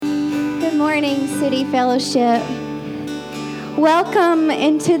morning, City Fellowship. Welcome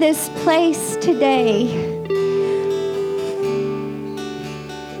into this place today.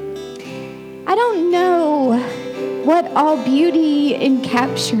 I don't know what all beauty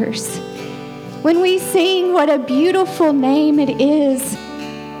encaptures when we sing what a beautiful name it is.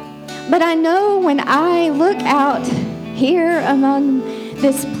 But I know when I look out here among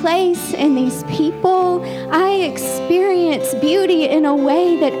this place and these people, I experience beauty in a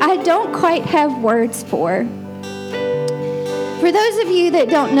way that I don't quite have words for. For those of you that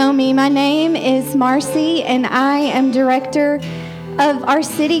don't know me, my name is Marcie, and I am director of our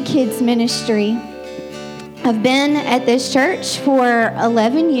City Kids ministry. I've been at this church for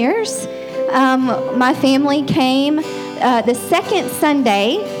 11 years. My family came the second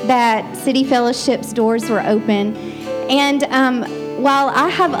Sunday that City Fellowship's doors were open, and while I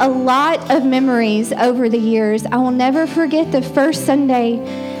have a lot of memories over the years, I will never forget the first Sunday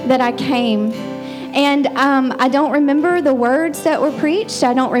that I came. And I don't remember the words that were preached.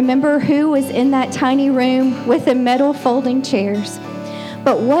 I don't remember who was in that tiny room with the metal folding chairs.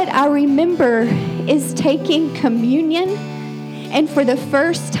 But what I remember is taking communion and for the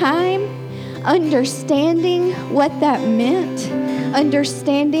first time, understanding what that meant,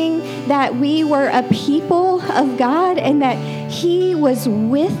 understanding that we were a people of God and that He was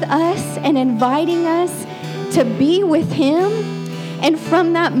with us and inviting us to be with Him. And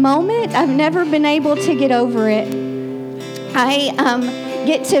from that moment, I've never been able to get over it. I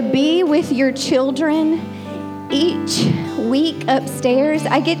get to be with your children each week upstairs.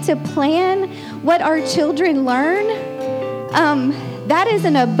 I get to plan what our children learn. That is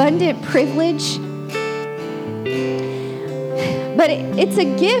an abundant privilege. But it's a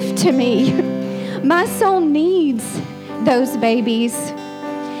gift to me. My soul needs those babies.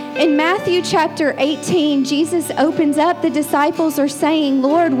 In Matthew chapter 18, Jesus opens up. The disciples are saying,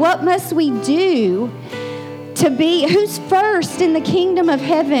 Lord, what must we do to be, who's first in the kingdom of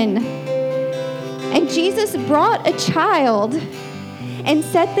heaven? And Jesus brought a child and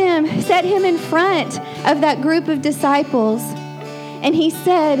set him in front of that group of disciples. And He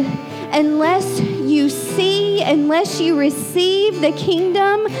said, unless you receive the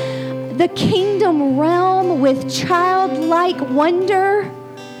kingdom realm with childlike wonder,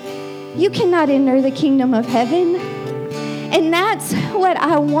 you cannot enter the kingdom of heaven. And that's what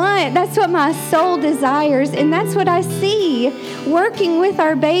I want. That's what my soul desires. And that's what I see working with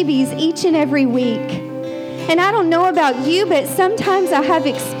our babies each and every week. And I don't know about you, but sometimes I have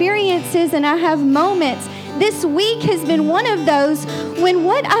experiences and I have moments. This week has been one of those when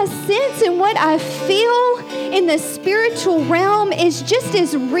what I sense and what I feel in the spiritual realm is just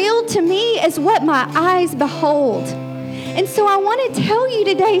as real to me as what my eyes behold. And so I want to tell you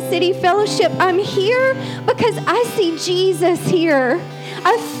today, City Fellowship, I'm here because I see Jesus here.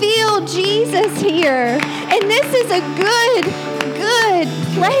 I feel Jesus here. And this is a good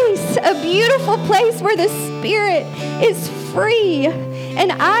place, a beautiful place where the Spirit is free.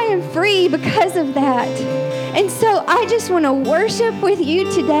 And I am free because of that. And so I just want to worship with you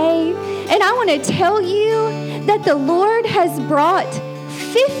today. And I want to tell you that the Lord has brought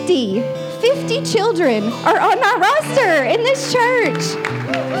 50 children are on my roster in this church.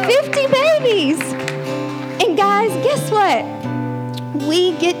 50 babies. And guys, guess what?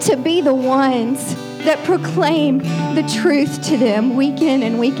 We get to be the ones that proclaim the truth to them week in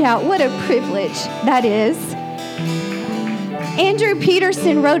and week out. What a privilege that is. Andrew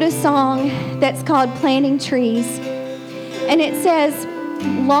Peterson wrote a song that's called Planting Trees. And it says,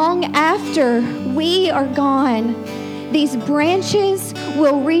 long after we are gone, these branches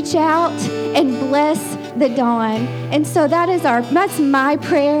will reach out and bless the dawn. And so that's my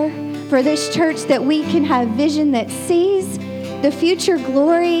prayer for this church, that we can have vision that sees the future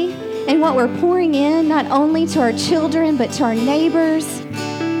glory and what we're pouring in, not only to our children, but to our neighbors,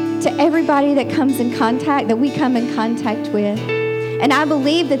 to everybody that we come in contact with. And I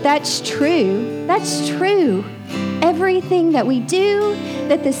believe that that's true. That's true. Everything that we do,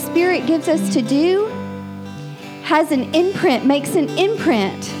 that the Spirit gives us to do, has an imprint, makes an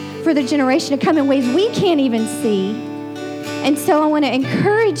imprint for the generation to come in ways we can't even see. And so I want to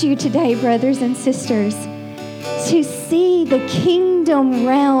encourage you today, brothers and sisters, to see the kingdom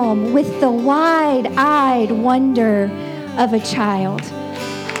realm with the wide-eyed wonder of a child.